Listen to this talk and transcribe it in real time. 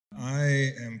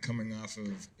coming off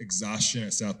of exhaustion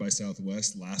at South by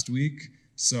Southwest last week.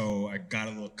 So I got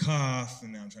a little cough,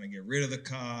 and now I'm trying to get rid of the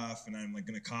cough, and I'm like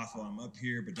gonna cough while I'm up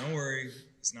here, but don't worry,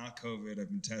 it's not COVID. I've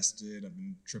been tested, I've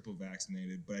been triple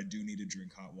vaccinated, but I do need to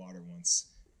drink hot water once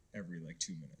every like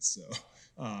 2 minutes. So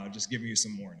just giving you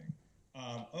some warning.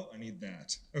 Oh, I need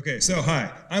that. Okay, so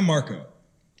hi, I'm Marco.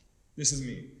 This is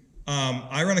me.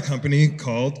 I run a company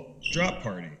called Drop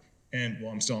Party, and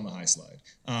well, I'm still on the high slide.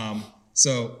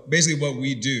 So basically what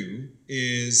we do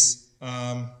is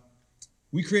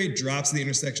we create drops at the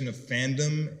intersection of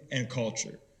fandom and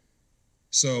culture.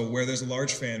 So where there's a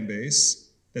large fan base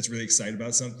that's really excited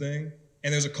about something,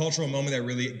 and there's a cultural moment that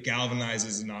really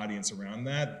galvanizes an audience around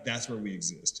that, that's where we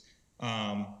exist.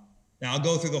 Now I'll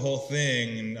go through the whole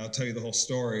thing and I'll tell you the whole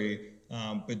story,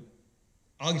 but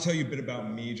I'll tell you a bit about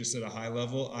me just at a high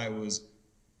level. I was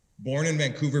born in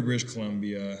Vancouver, British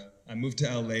Columbia. I moved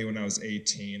to LA when I was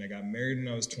 18. I got married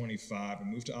when I was 25. I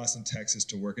moved to Austin, Texas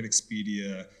to work at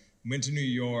Expedia. Went to New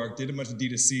York, did a bunch of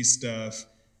D2C stuff,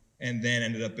 and then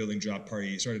ended up building Drop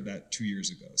Party. Started that 2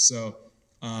 years ago. So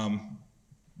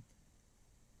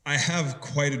I have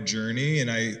quite a journey, and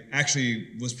I actually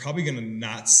was probably gonna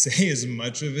not say as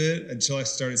much of it until I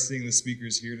started seeing the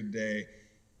speakers here today.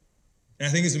 And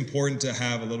I think it's important to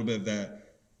have a little bit of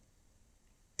that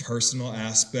personal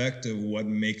aspect of what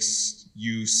makes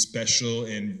you special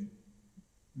and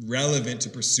relevant to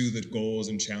pursue the goals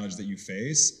and challenges that you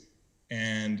face.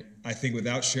 And I think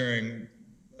without sharing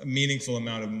a meaningful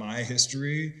amount of my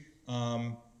history,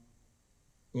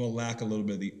 will lack a little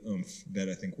bit of the oomph that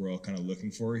I think we're all kind of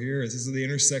looking for here. This is the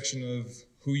intersection of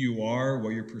who you are,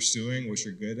 what you're pursuing, what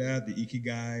you're good at, the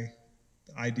ikigai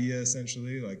idea,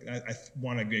 essentially. Like, I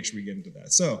want to make sure we get into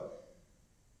that. So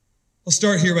I'll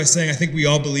start here by saying I think we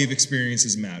all believe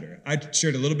experiences matter. I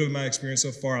shared a little bit of my experience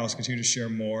so far. I'll continue to share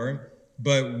more.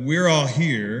 But we're all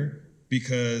here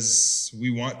because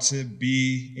we want to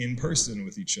be in person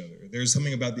with each other. There's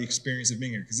something about the experience of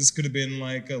being here, because this could have been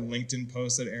like a LinkedIn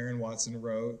post that Aaron Watson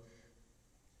wrote.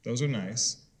 Those are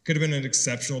nice. Could have been an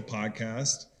exceptional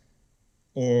podcast,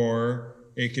 or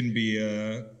it can be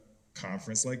a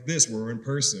conference like this where we're in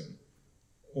person,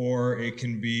 or it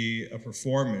can be a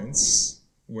performance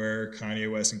where Kanye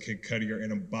West and Kid Cudi are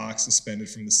in a box suspended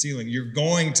from the ceiling. You're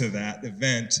going to that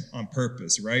event on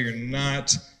purpose, right? You're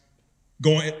not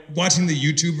watching the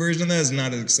YouTube version of that is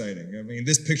not as exciting. I mean,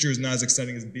 this picture is not as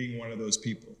exciting as being one of those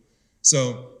people.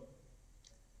 So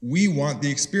we want the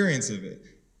experience of it.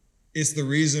 It's the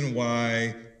reason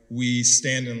why we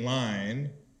stand in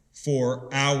line for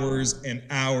hours and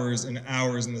hours and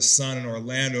hours in the sun in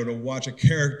Orlando to watch a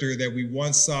character that we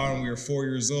once saw when we were 4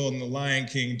 years old in The Lion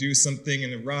King do something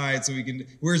in a ride so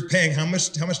we're paying, how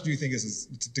much do you think this is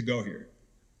to go here?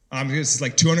 It's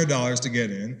like $200 to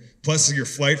get in, plus your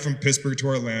flight from Pittsburgh to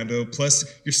Orlando, plus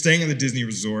you're staying in the Disney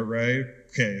resort, right?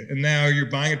 Okay, and now you're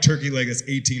buying a turkey leg that's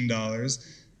 $18,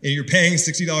 and you're paying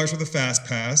 $60 for the fast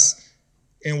pass.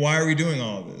 And why are we doing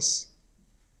all of this?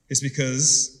 It's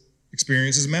because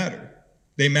experiences matter.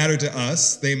 They matter to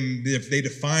us. They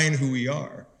define who we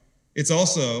are. It's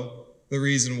also the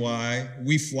reason why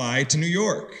we fly to New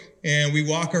York and we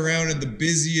walk around in the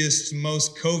busiest,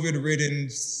 most COVID-ridden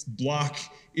block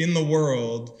in the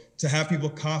world to have people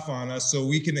cough on us so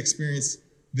we can experience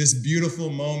this beautiful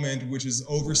moment, which is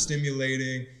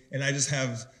overstimulating, and I just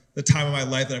have the time of my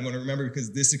life that I'm going to remember because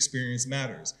this experience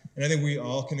matters. And I think we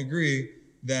all can agree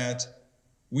that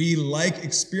we like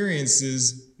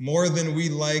experiences more than we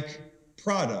like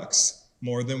products,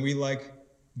 more than we like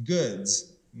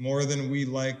goods, more than we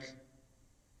like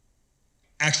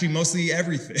actually mostly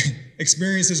everything.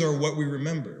 Experiences are what we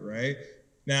remember, right?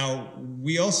 Now,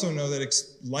 we also know that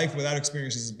life without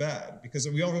experiences is bad, because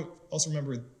we also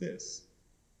remember this.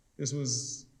 This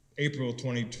was April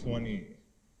 2020,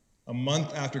 a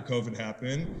month after COVID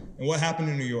happened. And what happened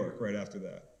in New York right after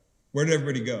that? Where did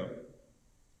everybody go?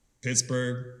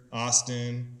 Pittsburgh,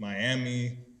 Austin,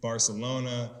 Miami,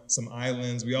 Barcelona, some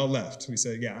islands. We all left. We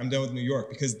said, yeah, I'm done with New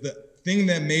York, because the thing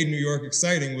that made New York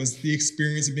exciting was the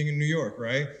experience of being in New York,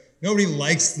 right? Nobody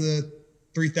likes the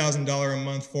 $3,000 a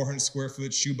month, 400 square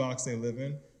foot shoebox they live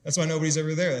in. That's why nobody's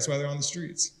ever there. That's why they're on the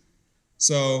streets.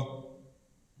 So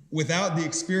without the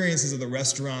experiences of the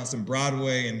restaurants and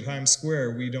Broadway and Times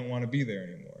Square, we don't want to be there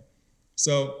anymore.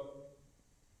 So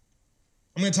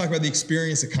I'm going to talk about the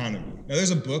experience economy. Now,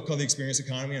 there's a book called The Experience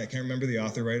Economy, and I can't remember the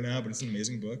author right now, but it's an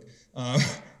amazing book.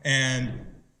 And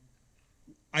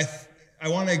I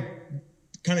want to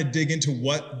kind of dig into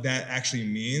what that actually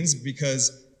means,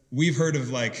 because we've heard of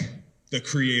like the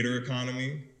creator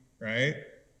economy, right?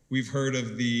 We've heard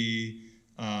of the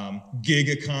gig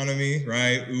economy,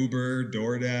 right? Uber,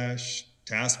 DoorDash.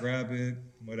 TaskRabbit,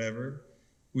 whatever.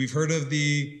 We've heard of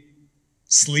the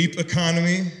sleep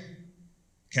economy,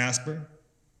 Casper.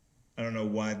 I don't know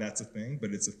why that's a thing,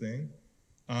 but it's a thing.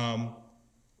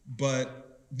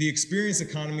 But the experience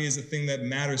economy is a thing that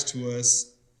matters to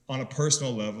us on a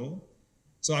personal level.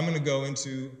 So I'm going to go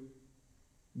into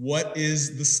what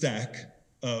is the stack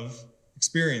of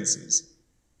experiences,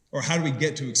 or how do we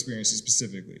get to experiences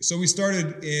specifically? So we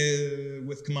started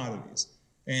with commodities,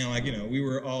 and we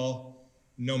were all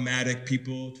nomadic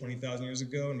people 20,000 years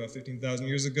ago, and about 15,000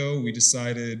 years ago, we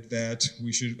decided that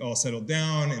we should all settle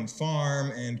down and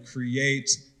farm and create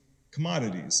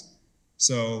commodities.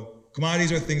 So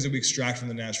commodities are things that we extract from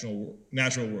the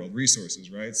natural world,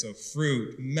 resources, right? So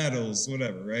fruit, metals,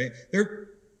 whatever, right?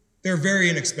 They're very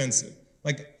inexpensive.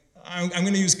 Like, I'm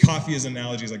going to use coffee as an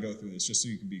analogy as I go through this, just so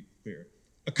you can be clear.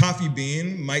 A coffee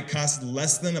bean might cost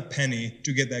less than a penny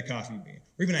to get that coffee bean,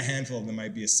 or even a handful of them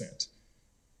might be a cent.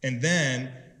 And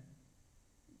then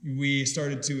we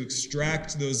started to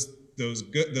extract those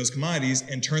commodities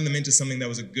and turn them into something that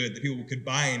was a good that people could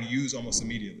buy and use almost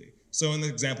immediately. So in the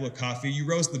example of coffee, you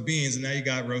roast the beans, and now you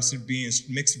got roasted beans,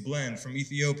 mixed blend from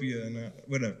Ethiopia and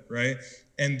whatever, right?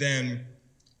 And then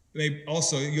you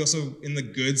also, in the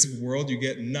goods world, you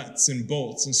get nuts and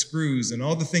bolts and screws and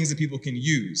all the things that people can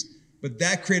use. But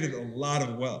that created a lot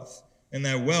of wealth. And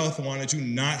that wealth wanted to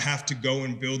not have to go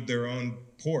and build their own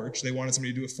porch. They wanted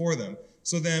somebody to do it for them.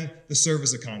 So then the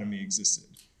service economy existed.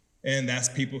 And that's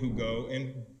people who go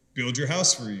and build your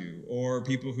house for you, or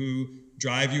people who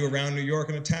drive you around New York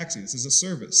in a taxi. This is a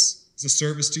service. It's a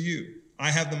service to you. I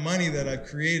have the money that I've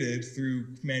created through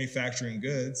manufacturing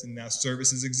goods, and now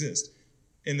services exist.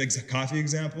 In the coffee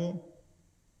example,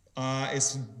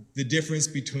 it's the difference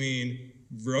between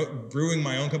brewing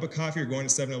my own cup of coffee or going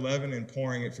to 7-Eleven and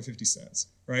pouring it for 50 cents,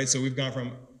 right? So we've gone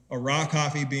from a raw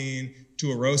coffee bean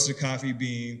to a roasted coffee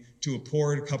bean to a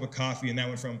poured cup of coffee, and that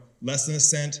went from less than a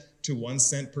cent to 1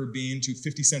 cent per bean to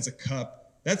 50 cents a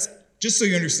cup. That's, just so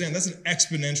you understand, that's an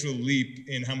exponential leap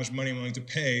in how much money I'm willing to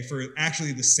pay for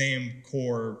actually the same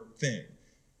core thing.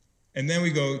 And then we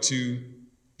go to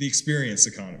the experience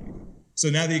economy. So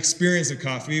now the experience of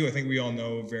coffee, I think we all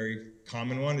know a very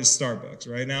common one, is Starbucks,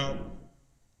 right? Now,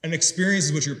 an experience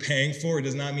is what you're paying for. It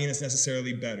does not mean it's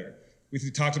necessarily better. We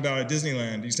talked about at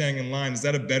Disneyland, you're standing in line. Is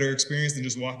that a better experience than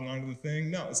just walking onto the thing?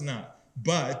 No, it's not.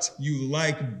 But you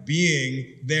like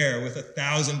being there with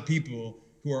 1,000 people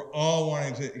who are all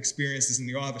wanting to experience this, and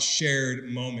you all have a shared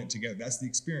moment together. That's the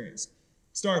experience.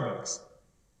 Starbucks.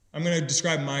 I'm going to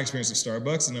describe my experience with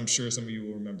Starbucks, and I'm sure some of you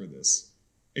will remember this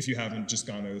if you haven't just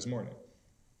gone there this morning.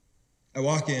 I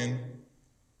walk in,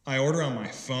 I order on my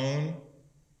phone.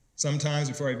 Sometimes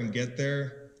before I even get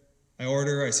there, I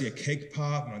order, I see a cake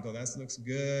pop, and I go, that looks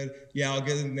good. Yeah, I'll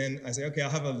get it, and then I say, okay, I'll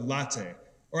have a latte,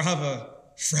 or I'll have a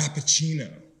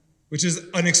frappuccino, which is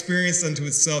an experience unto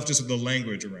itself just with the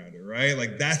language around it, right?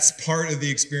 Like, that's part of the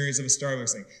experience of a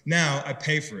Starbucks thing. Now, I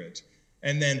pay for it,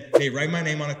 and then they write my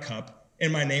name on a cup,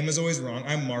 and my name is always wrong.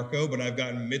 I'm Marco, but I've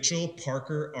got Mitchell,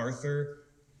 Parker, Arthur,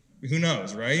 who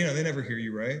knows, right? They never hear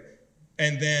you, right?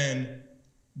 And then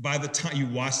by the time you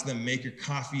watch them make your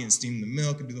coffee and steam the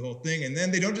milk and do the whole thing, and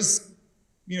then they don't just,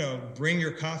 bring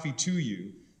your coffee to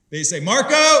you. They say,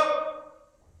 Marco!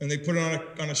 And they put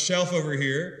it on a shelf over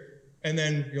here, and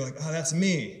then you're like, oh, that's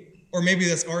me. Or maybe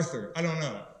that's Arthur. I don't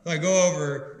know. So I go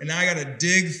over, and now I got to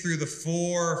dig through the 4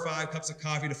 or 5 cups of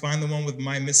coffee to find the one with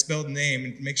my misspelled name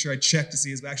and make sure I check to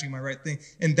see it's actually my right thing.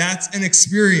 And that's an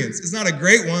experience. It's not a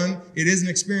great one. It is an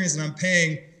experience, and I'm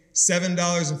paying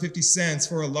 $7.50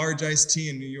 for a large iced tea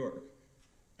in New York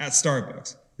at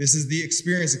Starbucks. This is the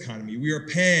experience economy. We are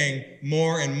paying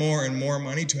more and more and more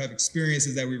money to have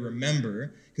experiences that we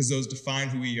remember, because those define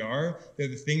who we are. They're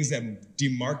the things that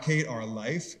demarcate our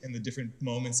life and the different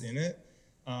moments in it.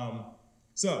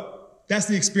 So that's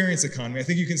the experience economy. I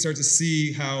think you can start to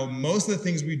see how most of the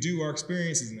things we do are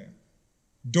experiences now.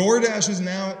 DoorDash is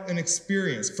now an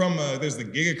experience. There's the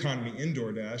gig economy in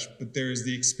DoorDash, but there's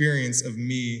the experience of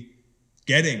me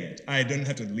getting it. I didn't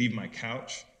have to leave my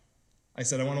couch. I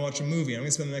said, I want to watch a movie. I'm going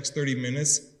to spend the next 30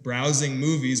 minutes browsing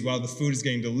movies while the food is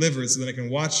getting delivered so that I can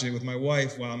watch it with my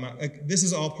wife while I'm out. This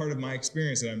is all part of my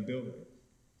experience that I'm building.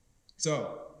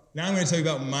 So now I'm going to tell you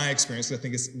about my experience, because I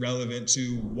think it's relevant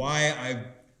to why I've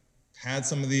had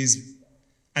some of these.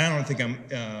 I don't think I'm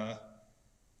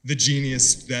the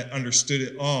genius that understood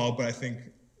it all, but I think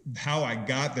how I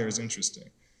got there is interesting.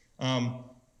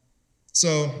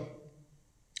 So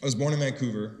I was born in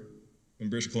Vancouver, in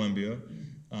British Columbia.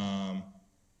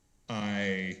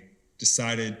 I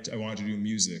decided I wanted to do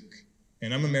music,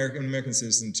 and I'm an American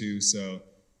citizen too, so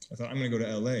I thought I'm gonna go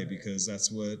to LA because that's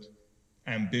what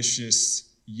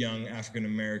ambitious young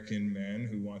African-American men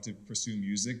who want to pursue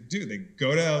music do. They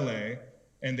go to LA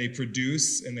and they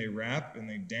produce and they rap and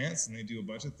they dance and they do a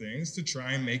bunch of things to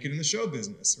try and make it in the show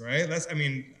business, right?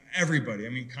 Everybody.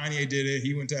 Kanye did it.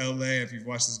 He went to LA. If you've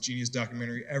watched this Genius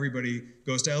documentary, everybody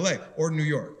goes to LA or New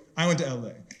York. I went to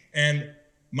LA. And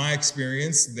my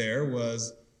experience there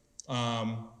was,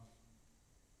 I'm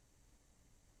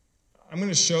going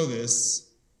to show this,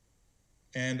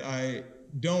 and I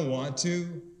don't want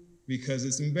to because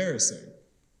it's embarrassing.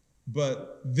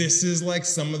 But this is like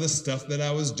some of the stuff that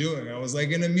I was doing. I was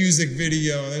like in a music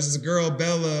video, and there's this girl,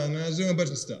 Bella, and I was doing a bunch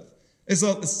of stuff.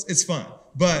 It's fun.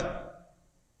 But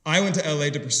I went to LA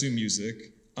to pursue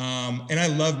music, and I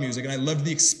love music, and I loved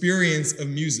the experience of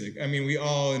music. We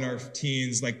all in our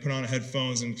teens like put on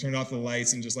headphones and turned off the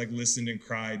lights and just like listened and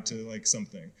cried to like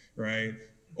something, right?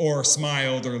 Or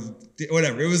smiled or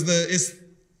whatever.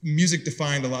 Music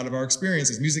defined a lot of our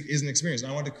experiences. Music is an experience,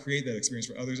 and I wanted to create that experience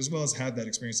for others as well as have that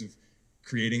experience of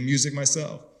creating music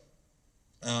myself.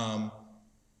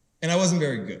 And I wasn't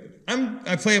very good.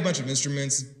 I play a bunch of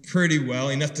instruments pretty well,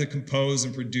 enough to compose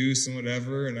and produce and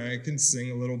whatever, and I can sing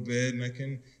a little bit, and I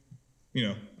can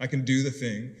do the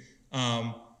thing.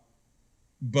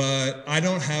 But I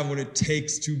don't have what it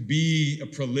takes to be a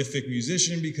prolific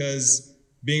musician, because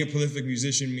being a prolific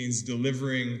musician means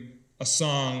delivering a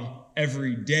song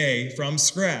every day from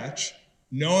scratch,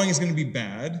 knowing it's going to be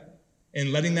bad,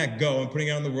 and letting that go and putting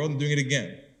it out in the world and doing it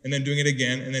again, and then doing it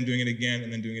again, and then doing it again,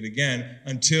 and then doing it again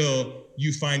until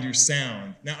you find your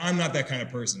sound. Now, I'm not that kind of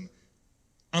person.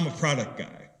 I'm a product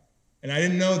guy. And I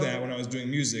didn't know that when I was doing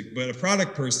music, but a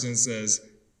product person says,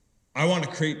 I want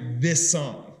to create this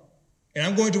song, and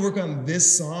I'm going to work on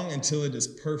this song until it is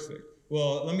perfect.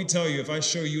 Well, let me tell you, if I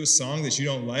show you a song that you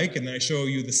don't like, and then I show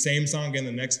you the same song again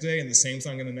the next day, and the same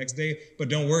song again the next day, but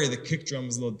don't worry, the kick drum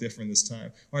is a little different this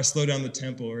time, or I slow down the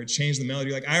tempo, or I change the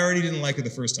melody, I already didn't like it the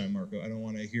first time, Marco. I don't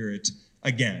want to hear it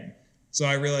again. So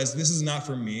I realized this is not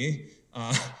for me,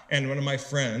 and one of my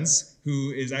friends,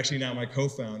 who is actually now my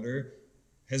co-founder,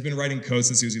 has been writing code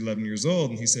since he was 11 years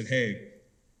old, and he said, hey,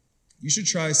 you should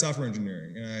try software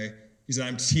engineering. And he said,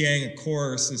 I'm TAing a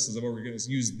course. This is what we're going to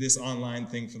use this online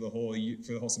thing for the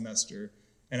whole semester.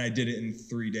 And I did it in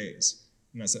 3 days.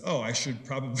 And I said, oh, I should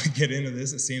probably get into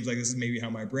this. It seems like this is maybe how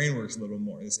my brain works a little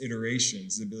more, this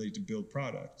iterations, the ability to build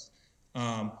products.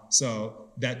 So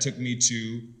that took me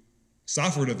to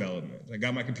software development. I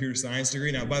got my computer science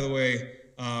degree. Now, by the way,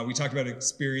 we talked about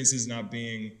experiences not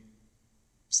being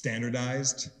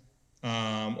standardized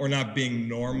or not being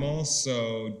normal.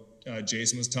 So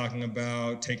Jason was talking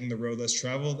about taking the road less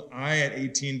traveled. I, at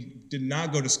 18, did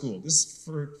not go to school. This is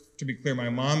to be clear, my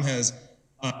mom has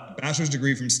a bachelor's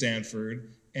degree from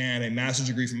Stanford and a master's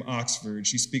degree from Oxford.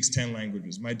 She speaks 10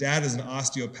 languages. My dad is an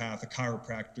osteopath, a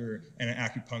chiropractor, and an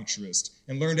acupuncturist,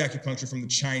 and learned acupuncture from the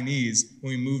Chinese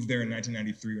when we moved there in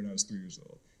 1993 when I was 3 years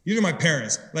old. These are my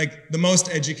parents, like the most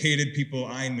educated people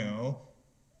I know,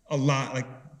 a lot,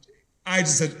 I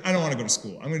just said, I don't want to go to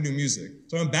school. I'm going to do music.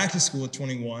 So I went back to school at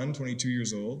 21, 22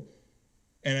 years old.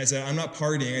 And I said, I'm not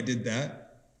partying. I did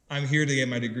that. I'm here to get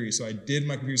my degree. So I did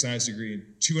my computer science degree in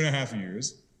 2.5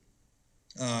 years.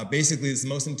 Basically, it's the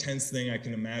most intense thing I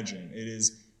can imagine. It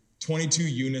is 22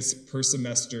 units per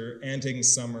semester and taking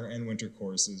summer and winter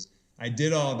courses. I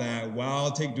did all that while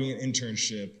doing an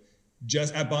internship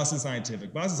just at Boston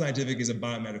Scientific. Boston Scientific is a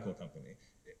biomedical company.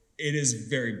 It is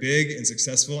very big and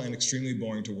successful and extremely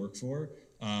boring to work for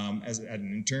as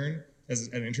an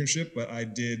internship, but I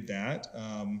did that.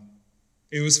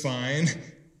 It was fine.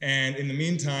 And in the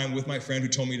meantime, with my friend who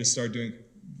told me to start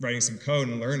writing some code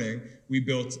and learning, we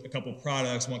built a couple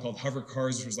products, one called Hover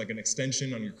Cars, which was like an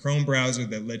extension on your Chrome browser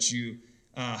that lets you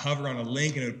hover on a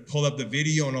link and it would pull up the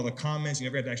video and all the comments. You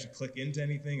never had to actually click into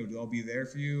anything. It would all be there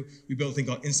for you. We built a thing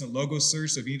called instant logo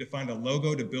search. So if you need to find a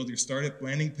logo to build your startup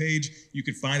landing page, you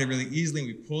could find it really easily. And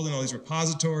we pulled in all these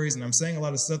repositories, and I'm saying a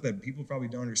lot of stuff that people probably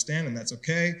don't understand, and that's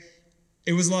okay.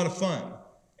 It was a lot of fun,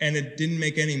 and it didn't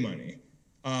make any money.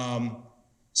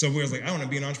 So we was like, I want to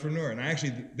be an entrepreneur.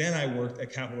 And then I worked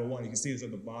at Capital One. You can see this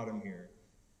at the bottom here.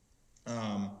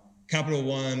 Capital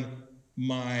One,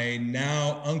 my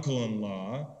now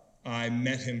uncle-in-law, I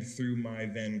met him through my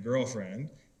then girlfriend,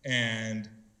 and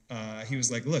he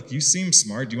was like, look, you seem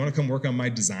smart. Do you want to come work on my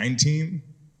design team?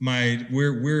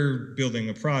 We're building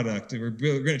a product. We're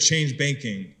going to change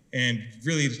banking and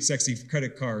really sexy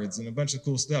credit cards and a bunch of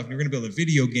cool stuff. And we're going to build a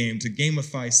video game to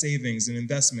gamify savings and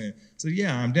investment. So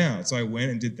yeah, I'm down. So I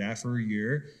went and did that for a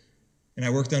year, and I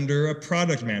worked under a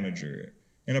product manager.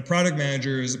 And a product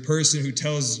manager is a person who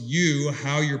tells you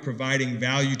how you're providing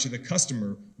value to the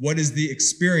customer. What is the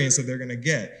experience that they're going to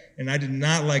get? And I did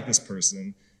not like this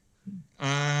person.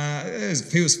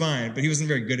 He was fine, but he wasn't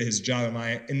very good at his job.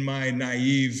 In my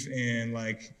naive and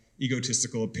like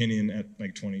egotistical opinion at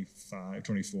like 25,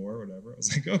 24, or whatever, I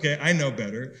was like, okay, I know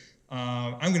better.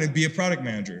 I'm going to be a product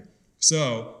manager.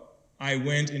 So I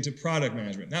went into product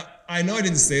management. Now, I know I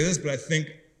didn't say this, but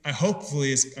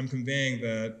hopefully I'm conveying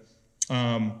that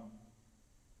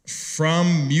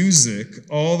from music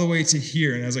all the way to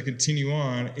here, and as I continue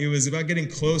on, it was about getting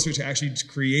closer to actually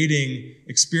creating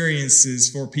experiences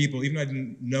for people, even though I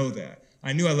didn't know that.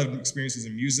 I knew I loved experiences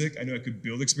in music. I knew I could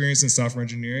build experience in software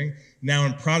engineering. Now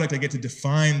in product, I get to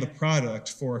define the product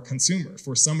for a consumer,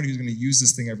 for somebody who's going to use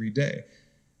this thing every day.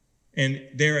 And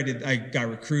there I got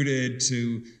recruited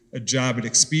to a job at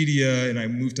Expedia, and I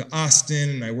moved to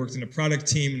Austin, and I worked in a product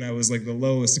team, and I was like the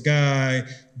lowest guy,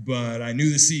 but I knew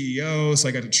the CEO, so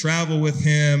I got to travel with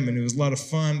him, and it was a lot of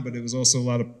fun, but it was also a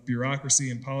lot of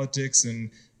bureaucracy and politics, and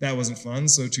that wasn't fun.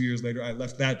 So 2 years later, I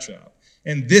left that job.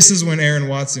 And this is when Aaron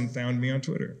Watson found me on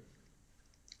Twitter.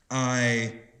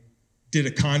 I did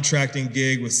a contracting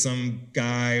gig with some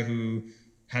guy who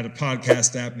had a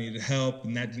podcast app, needed help,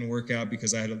 and that didn't work out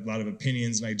because I had a lot of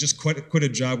opinions, and I just quit a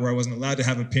job where I wasn't allowed to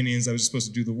have opinions. I was supposed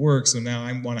to do the work, so now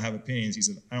I want to have opinions. He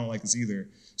said, I don't like this either.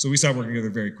 So we stopped working together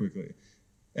very quickly.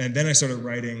 And then I started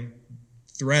writing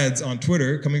threads on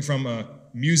Twitter, coming from a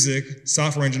music,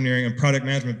 software engineering, and product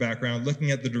management background,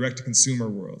 looking at the direct-to-consumer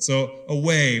world. So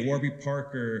Away, Warby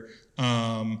Parker,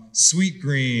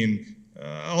 Sweetgreen,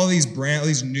 all these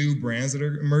new brands that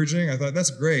are emerging. I thought,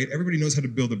 that's great. Everybody knows how to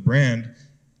build a brand.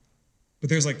 But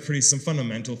there's like some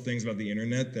fundamental things about the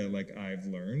internet that like I've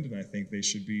learned, and I think they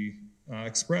should be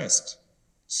expressed.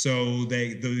 So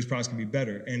these products can be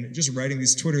better. And just writing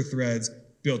these Twitter threads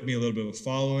built me a little bit of a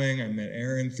following. I met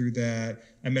Aaron through that.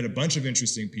 I met a bunch of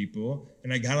interesting people,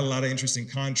 and I got a lot of interesting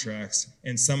contracts,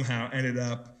 and somehow ended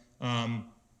up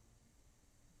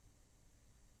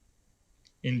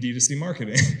in D2C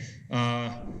marketing.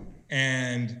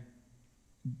 And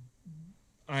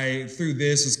through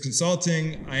this was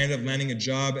consulting. I ended up landing a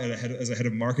job as a head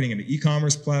of marketing at an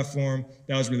e-commerce platform.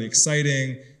 That was really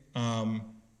exciting.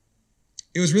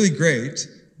 It was really great,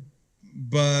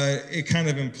 but it kind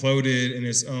of imploded in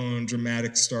its own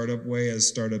dramatic startup way, as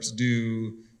startups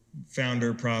do.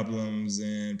 Founder problems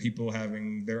and people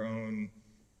having their own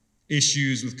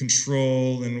issues with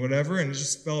control and whatever, and it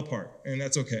just fell apart, and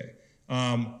that's okay.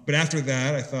 But after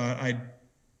that, I thought, I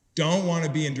don't want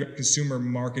to be in direct consumer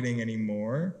marketing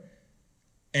anymore.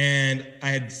 And I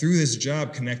had, through this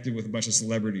job, connected with a bunch of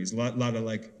celebrities, a lot of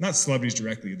like, not celebrities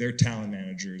directly, they're talent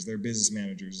managers, they're business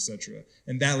managers, etc.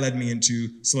 And that led me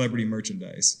into celebrity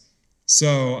merchandise.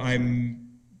 So I'm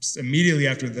immediately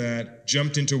after that,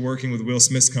 jumped into working with Will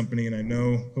Smith's company, and I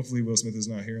know, hopefully Will Smith is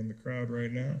not here in the crowd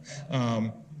right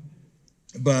now.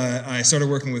 But I started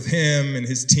working with him and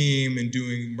his team and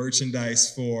doing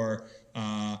merchandise for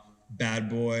Bad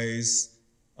Boys,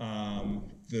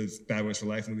 the Bad Boys for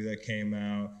Life movie that came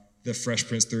out, the Fresh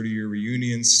Prince 30-year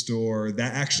reunion store.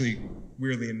 That actually,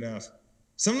 weirdly enough,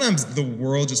 sometimes the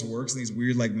world just works in these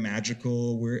weird, like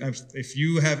magical, if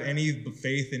you have any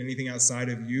faith in anything outside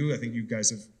of you, I think you guys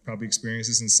have probably experienced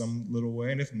this in some little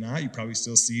way. And if not, you probably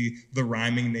still see the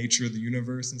rhyming nature of the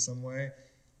universe in some way.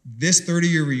 This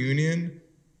 30-year reunion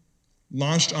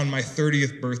launched on my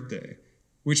 30th birthday,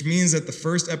 which means that the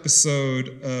first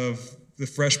episode of The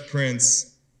Fresh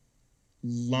Prince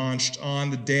launched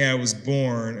on the day I was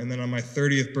born, and then on my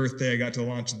 30th birthday, I got to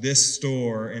launch this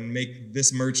store and make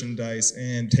this merchandise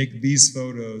and take these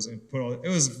photos and it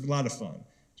was a lot of fun.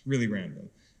 It's really random.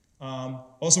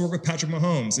 Also work with Patrick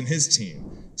Mahomes and his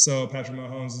team. So Patrick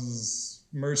Mahomes'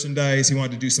 merchandise, he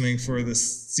wanted to do something for the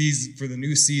season, for the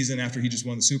new season after he just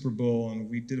won the Super Bowl, and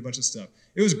we did a bunch of stuff.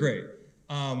 It was great.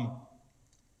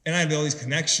 And I had all these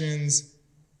connections,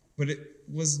 but it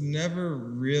was never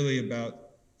really about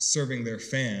serving their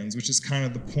fans, which is kind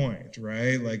of the point,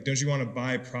 right? Like, don't you want to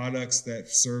buy products that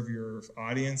serve your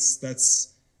audience?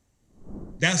 That's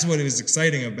what it was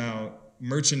exciting about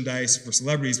merchandise for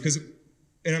celebrities, because,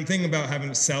 and I'm thinking about having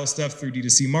to sell stuff through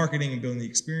D2C marketing and building the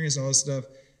experience and all this stuff.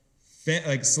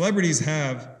 Like, celebrities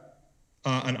have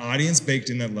an audience baked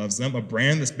in that loves them, a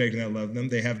brand that's baked in that loves them.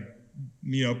 They have,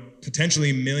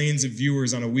 potentially millions of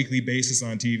viewers on a weekly basis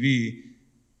on TV.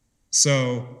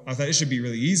 So I thought it should be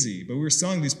really easy, but we were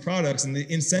selling these products and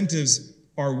the incentives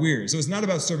are weird. So it's not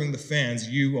about serving the fans,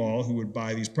 you all who would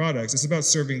buy these products. It's about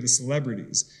serving the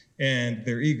celebrities and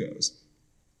their egos.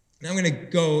 Now I'm going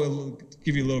to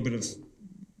give you a little bit of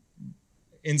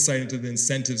insight into the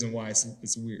incentives and why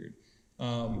it's weird.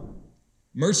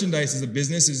 Merchandise as a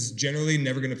business is generally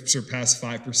never going to surpass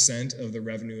 5% of the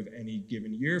revenue of any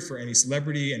given year for any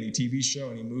celebrity, any TV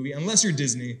show, any movie, unless you're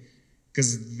Disney.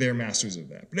 because they're masters of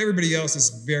that. But everybody else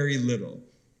is very little.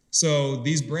 So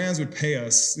these brands would pay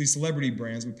us, these celebrity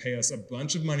brands would pay us a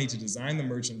bunch of money to design the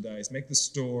merchandise, make the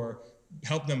store,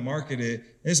 help them market it.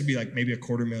 And this would be like maybe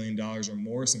 $250,000 or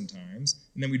more sometimes.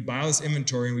 And then we'd buy all this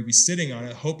inventory and we'd be sitting on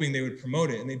it, hoping they would promote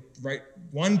it. And they'd write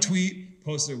one tweet,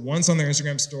 post it once on their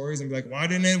Instagram stories and be like, why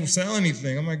didn't it sell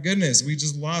anything? Oh my goodness, we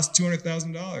just lost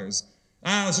 $200,000.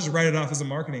 Let's just write it off as a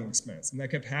marketing expense. And that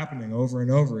kept happening over and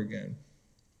over again.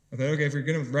 I thought, okay, if we're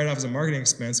going to write off as a marketing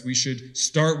expense, we should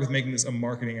start with making this a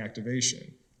marketing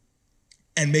activation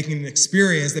and making an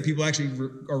experience that people actually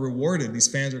are rewarded, these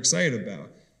fans are excited about.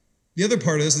 The other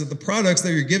part of this is that the products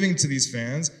that you're giving to these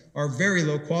fans are very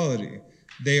low quality.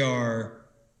 They are,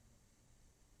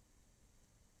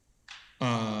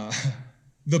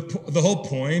 the whole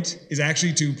point is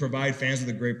actually to provide fans with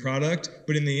a great product,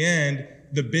 but in the end,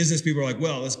 the business people are like,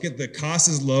 well, let's get the cost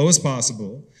as low as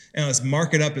possible, and let's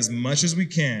mark it up as much as we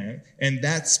can, and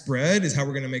that spread is how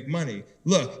we're going to make money.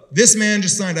 Look, this man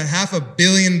just signed a $500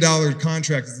 million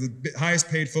contract as the highest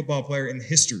paid football player in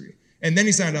history, and then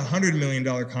he signed a $100 million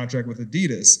contract with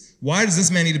Adidas. Why does this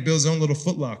man need to build his own little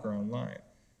Foot Locker online?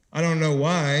 I don't know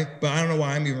why, but I don't know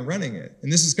why I'm even running it.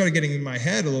 And this is kind of getting in my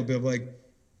head a little bit of like,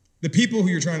 the people who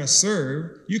you're trying to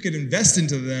serve, you could invest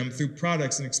into them through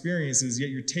products and experiences, yet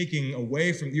you're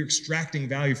you're extracting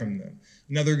value from them.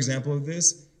 Another example of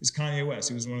this is Kanye West.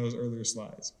 He was one of those earlier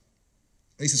slides.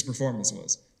 At least his performance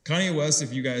was. Kanye West,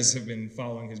 if you guys have been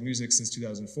following his music since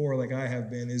 2004, like I have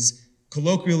been, is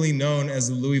colloquially known as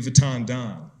the Louis Vuitton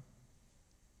Don.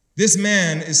 This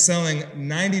man is selling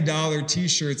 $90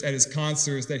 t-shirts at his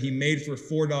concerts that he made for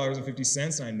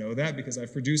 $4.50. And I know that because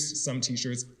I've produced some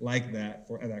t-shirts like that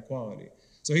at that quality.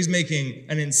 So he's making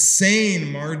an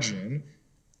insane margin,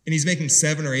 and he's making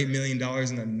 $7 or $8 million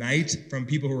in a night from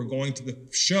people who are going to the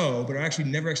show, but are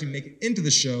actually never actually make it into the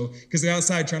show because they're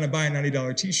outside trying to buy a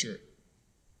 $90 t-shirt.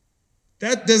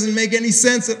 That doesn't make any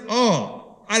sense at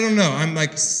all. I don't know. I'm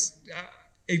like,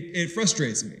 it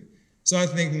frustrates me. So I'm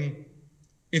thinking,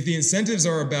 if the incentives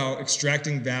are about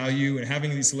extracting value and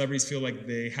having these celebrities feel like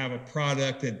they have a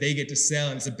product that they get to sell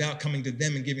and it's about coming to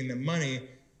them and giving them money,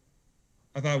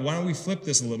 I thought, why don't we flip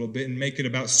this a little bit and make it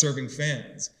about serving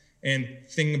fans and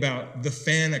thinking about the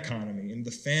fan economy and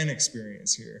the fan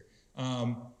experience here.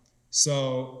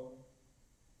 So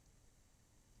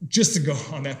just to go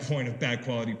on that point of bad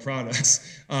quality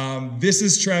products, this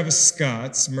is Travis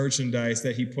Scott's merchandise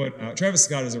that he put out. Travis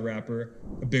Scott is a rapper,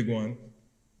 a big one.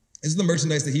 This is the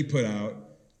merchandise that he put out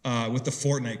with the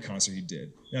Fortnite concert he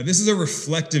did. Now, this is a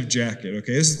reflective jacket,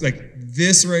 okay? This is like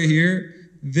this right here.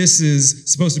 This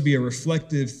is supposed to be a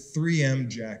reflective 3M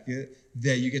jacket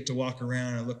that you get to walk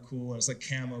around and look cool, and it's like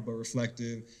camo but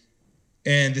reflective.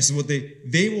 And this is what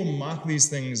they will mock these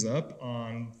things up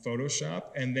on Photoshop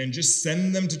and then just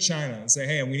send them to China and say,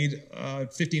 hey, we need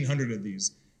 1,500 of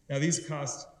these. Now, these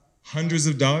cost hundreds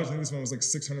of dollars. I think this one was like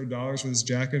 $600 for this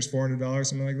jacket, it's $400,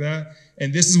 something like that.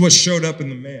 And this is what showed up in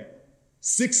the mail.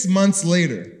 6 months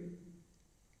later.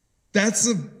 That's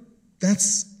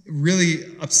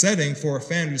really upsetting for a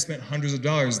fan who spent hundreds of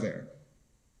dollars there.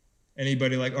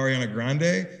 Anybody like Ariana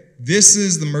Grande? This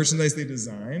is the merchandise they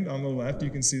designed. On the left,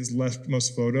 you can see this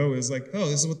leftmost photo is like, oh,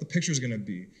 this is what the picture's gonna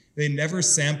be. They never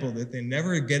sampled it. They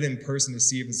never get in person to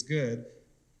see if it's good.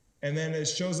 And then it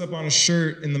shows up on a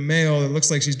shirt in the mail that looks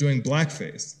like she's doing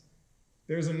blackface.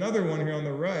 There's another one here on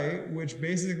the right, which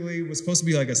basically was supposed to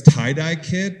be like a tie-dye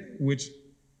kit, which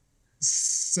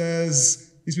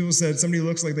says, these people said, somebody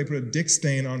looks like they put a dick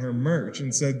stain on her merch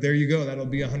and said, there you go, that'll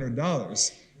be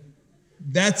 $100.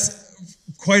 That's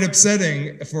quite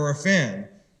upsetting for a fan.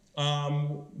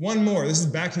 One more, this is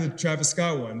back to the Travis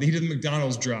Scott one. He did the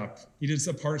McDonald's drop. He did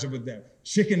a partnership with them.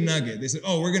 Chicken nugget. They said,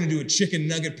 oh, we're gonna do a chicken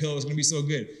nugget pill. It's gonna be so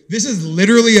good. This is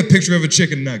literally a picture of a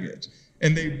chicken nugget.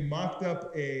 And they mocked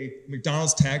up a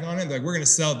McDonald's tag on it. They're like, we're gonna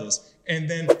sell this. And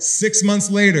then 6 months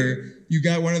later, you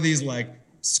got one of these like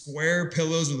square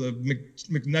pillows with a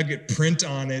McNugget print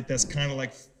on it that's kind of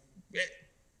like,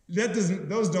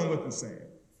 those don't look the same.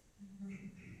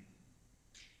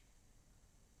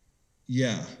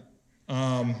 Yeah.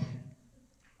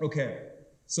 Okay,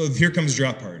 so here comes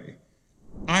Drop Party.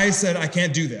 I said I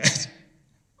can't do that.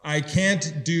 I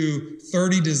can't do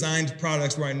 30 designed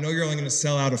products where I know you're only going to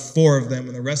sell out of 4 of them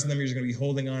and the rest of them you're just going to be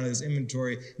holding on to this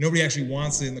inventory. Nobody actually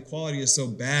wants it and the quality is so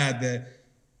bad that,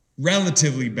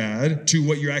 relatively bad to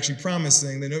what you're actually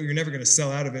promising, they know you're never going to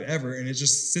sell out of it ever and it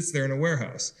just sits there in a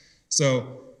warehouse.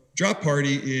 So Drop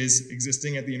Party is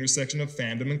existing at the intersection of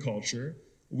fandom and culture.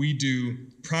 We do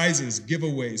prizes,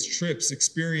 giveaways, trips,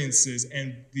 experiences,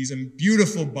 and these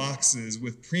beautiful boxes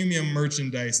with premium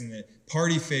merchandise in it,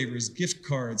 party favors, gift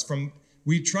cards from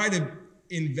we try to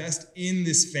invest in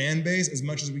this fan base as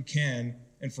much as we can.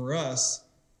 And for us,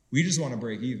 we just want to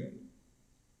break even.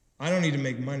 I don't need to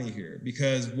make money here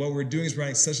because what we're doing is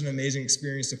providing such an amazing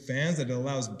experience to fans that it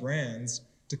allows brands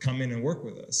to come in and work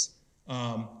with us.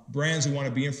 Brands who want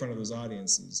to be in front of those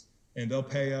audiences. And they'll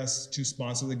pay us to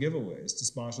sponsor the giveaways, to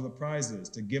sponsor the prizes,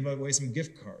 to give away some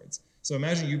gift cards. So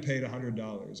imagine you paid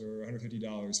 $100 or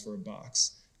 $150 for a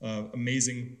box of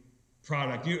amazing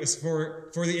product. It's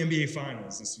for the NBA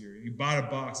Finals this year. You bought a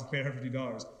box and paid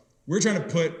 $150. We're trying to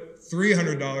put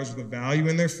 $300 worth of value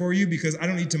in there for you because I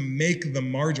don't need to make the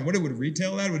margin. What it would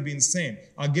retail at would be insane.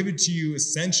 I'll give it to you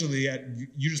essentially at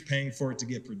you just paying for it to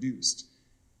get produced.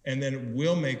 And then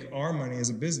we'll make our money as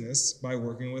a business by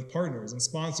working with partners and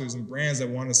sponsors and brands that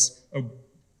want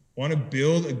to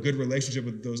build a good relationship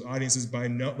with those audiences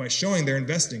by showing they're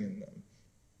investing in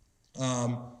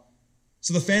them.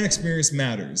 So the fan experience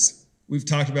matters. We've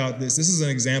talked about this. This is an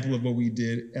example of what we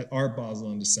did at Art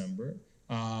Basel in December.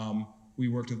 We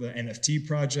worked with the NFT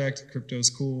project. Crypto's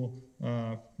cool,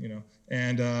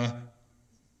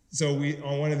 So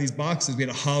on one of these boxes, we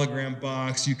had a hologram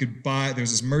box. You could buy,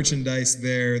 there's this merchandise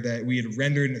there that we had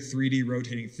rendered in a 3D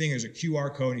rotating thing. There's a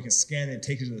QR code, you can scan it,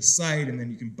 take it to the site, and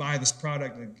then you can buy this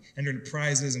product and enter into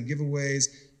prizes and giveaways.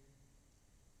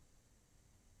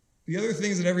 The other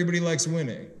thing is that everybody likes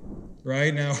winning,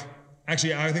 right? Now,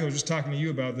 actually, I think I was just talking to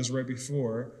you about this right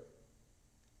before.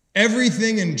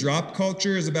 Everything in drop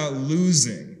culture is about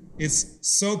losing. It's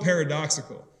so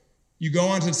paradoxical. You go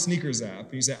onto the sneakers app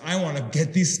and you say, I want to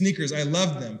get these sneakers. I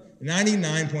love them.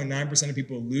 99.9% of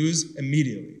people lose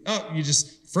immediately.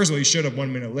 First of all, you showed up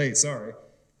 1 minute late, sorry.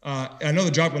 I know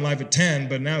the drop went live at 10,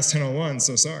 but now it's 10:01,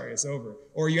 so sorry, it's over.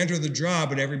 Or you enter the draw,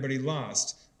 but everybody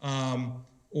lost. The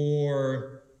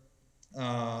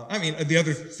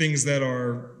other things that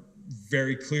are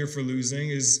very clear for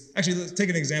losing is, actually, let's take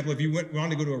an example. If you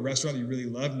wanted to go to a restaurant that you really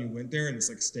love and you went there and it's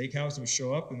like a steakhouse and you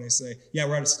show up and they say, yeah,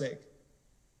 we're out of steak.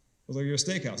 I was like, you're a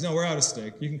steakhouse. No, we're out of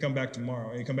steak. You can come back tomorrow.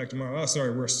 And you come back tomorrow. Oh,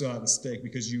 sorry, we're still out of steak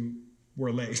because you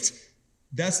were late.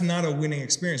 That's not a winning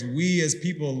experience. We as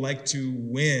people like to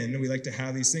win. We like to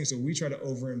have these things. So we try to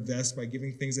overinvest by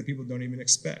giving things that people don't even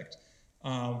expect.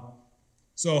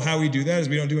 So how we do that is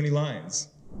we don't do any lines.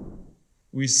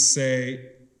 We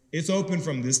say, it's open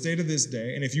from this day to this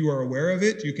day. And if you are aware of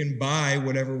it, you can buy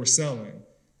whatever we're selling.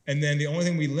 And then the only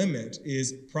thing we limit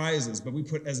is prizes. But we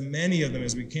put as many of them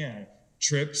as we can.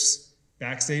 Trips,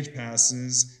 backstage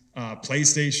passes,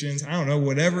 PlayStations, I don't know,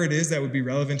 whatever it is that would be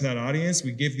relevant to that audience,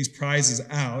 we give these prizes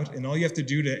out, and all you have to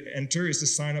do to enter is to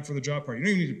sign up for the drop party. You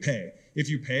don't even need to pay. If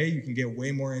you pay, you can get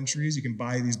way more entries, you can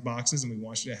buy these boxes, and we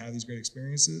want you to have these great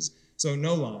experiences. So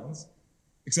no lines,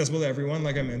 accessible to everyone,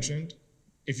 like I mentioned.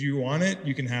 If you want it,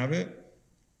 you can have it.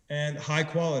 And high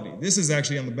quality. This is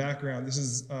actually on the background. This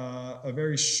is a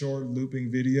very short looping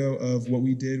video of what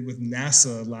we did with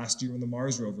NASA last year when the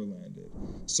Mars rover landed.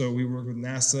 So we worked with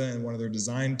NASA and one of their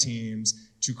design teams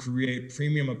to create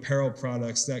premium apparel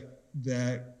products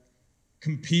that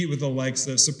compete with the likes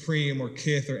of Supreme or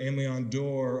Kith or Aimé Leon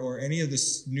Dore or any of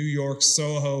the New York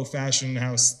Soho fashion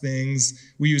house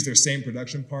things. We use their same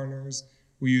production partners.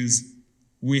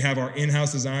 We have our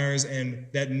in-house designers and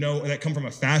that come from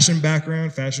a fashion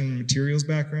background, fashion materials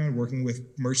background, working with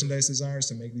merchandise designers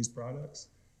to make these products.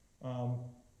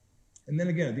 And then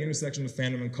again, at the intersection of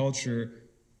fandom and culture,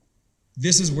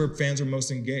 this is where fans are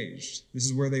most engaged. This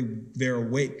is where they're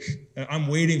awake. I'm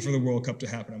waiting for the World Cup to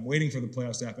happen. I'm waiting for the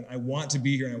playoffs to happen. I want to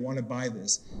be here and I want to buy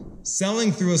this.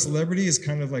 Selling through a celebrity is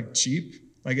kind of like cheap.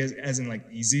 Like as in like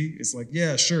easy, it's like,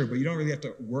 yeah, sure, but you don't really have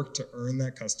to work to earn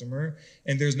that customer.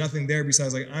 And there's nothing there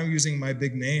besides like, I'm using my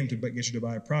big name to get you to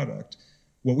buy a product.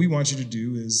 What we want you to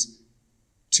do is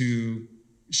to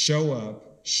show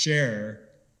up, share,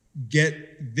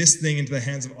 get this thing into the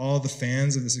hands of all the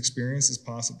fans of this experience as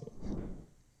possible.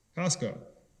 Costco.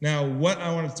 Now, when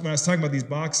I was talking about these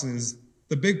boxes,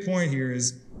 the big point here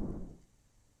is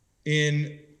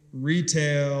in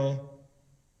retail,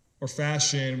 or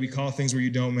fashion, we call things where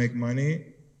you don't make money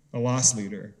a loss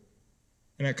leader.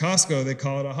 And at Costco, they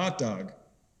call it a hot dog,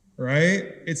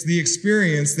 right? It's the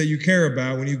experience that you care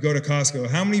about when you go to Costco.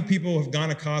 How many people have gone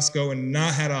to Costco and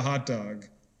not had a hot dog?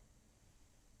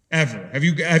 Ever.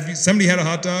 Have somebody had a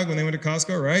hot dog when they went to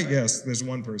Costco, right? Yes, there's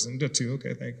one person. Two,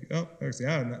 okay, thank you. Oh,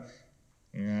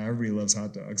 yeah, everybody loves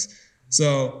hot dogs.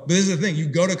 So, but this is the thing, you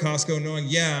go to Costco knowing,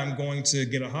 yeah, I'm going to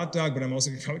get a hot dog, but I'm also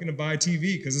probably going to buy a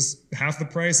TV because it's half the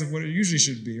price of what it usually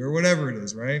should be, or whatever it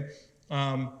is, right?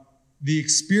 The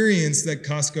experience that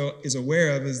Costco is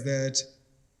aware of is that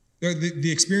the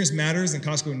experience matters, and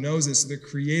Costco knows it, so they're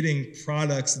creating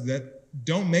products that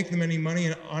don't make them any money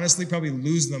and honestly probably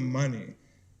lose them money.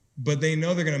 but they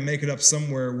know they're going to make it up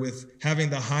somewhere with having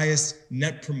the highest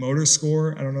net promoter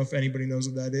score. I don't know if anybody knows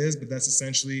what that is, but that's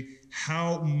essentially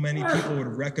how many people would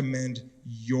recommend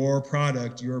your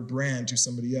product, your brand to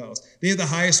somebody else. They have the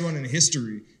highest one in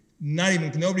history.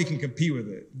 Nobody can compete with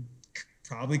it.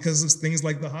 Probably because of things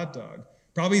like the hot dog.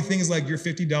 Probably things like your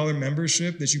 $50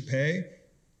 membership that you pay.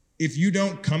 If you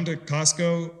don't come to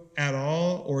Costco at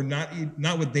all, or not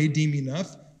what they deem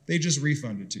enough, they just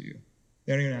refund it to you.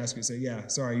 They don't even ask you. Say, yeah,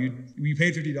 sorry, you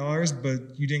paid $50,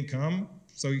 but you didn't come,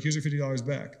 so here's your $50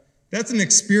 back. That's an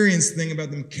experience thing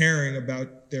about them caring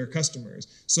about their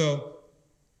customers. So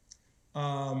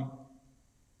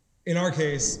in our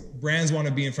case, brands want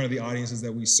to be in front of the audiences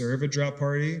that we serve at Drop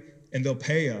Party, and they'll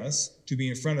pay us to be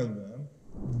in front of them.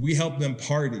 We help them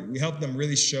party. We help them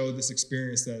really show this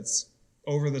experience that's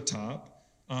over the top.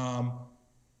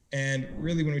 And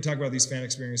really, when we talk about these fan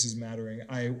experiences mattering,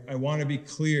 I want to be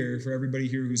clear for everybody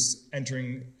here who's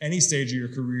entering any stage of your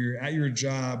career, at your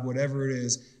job, whatever it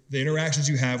is, the interactions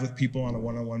you have with people on a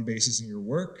one-on-one basis in your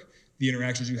work, the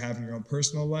interactions you have in your own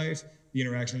personal life, the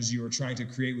interactions you are trying to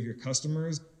create with your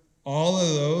customers, all of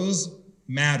those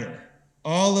matter.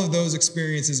 All of those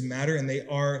experiences matter, and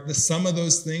the sum of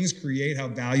those things create how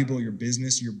valuable your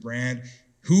business, your brand,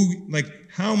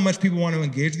 how much people want to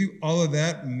engage with you, all of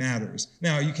that matters.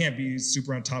 Now, you can't be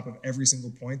super on top of every single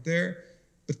point there,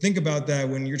 but think about that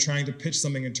when you're trying to pitch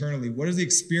something internally. What is the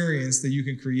experience that you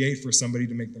can create for somebody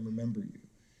to make them remember you?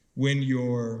 When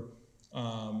you're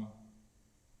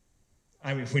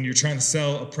trying to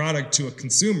sell a product to a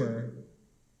consumer,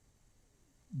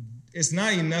 it's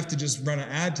not enough to just run an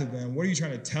ad to them. What are you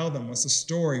trying to tell them? What's the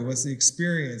story? What's the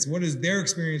experience? What is their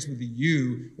experience with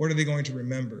you? What are they going to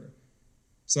remember?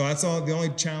 So that's all. The only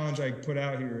challenge I put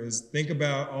out here is think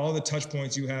about all the touch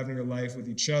points you have in your life with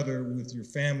each other, with your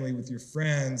family, with your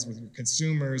friends, with your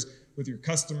consumers, with your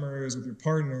customers, with your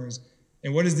partners,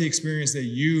 and what is the experience that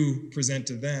you present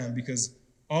to them? Because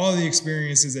all the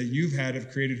experiences that you've had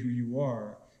have created who you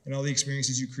are, and all the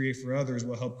experiences you create for others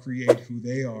will help create who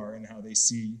they are and how they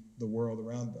see the world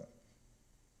around them.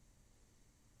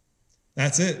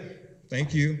 That's it.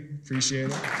 Thank you. Appreciate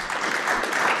it.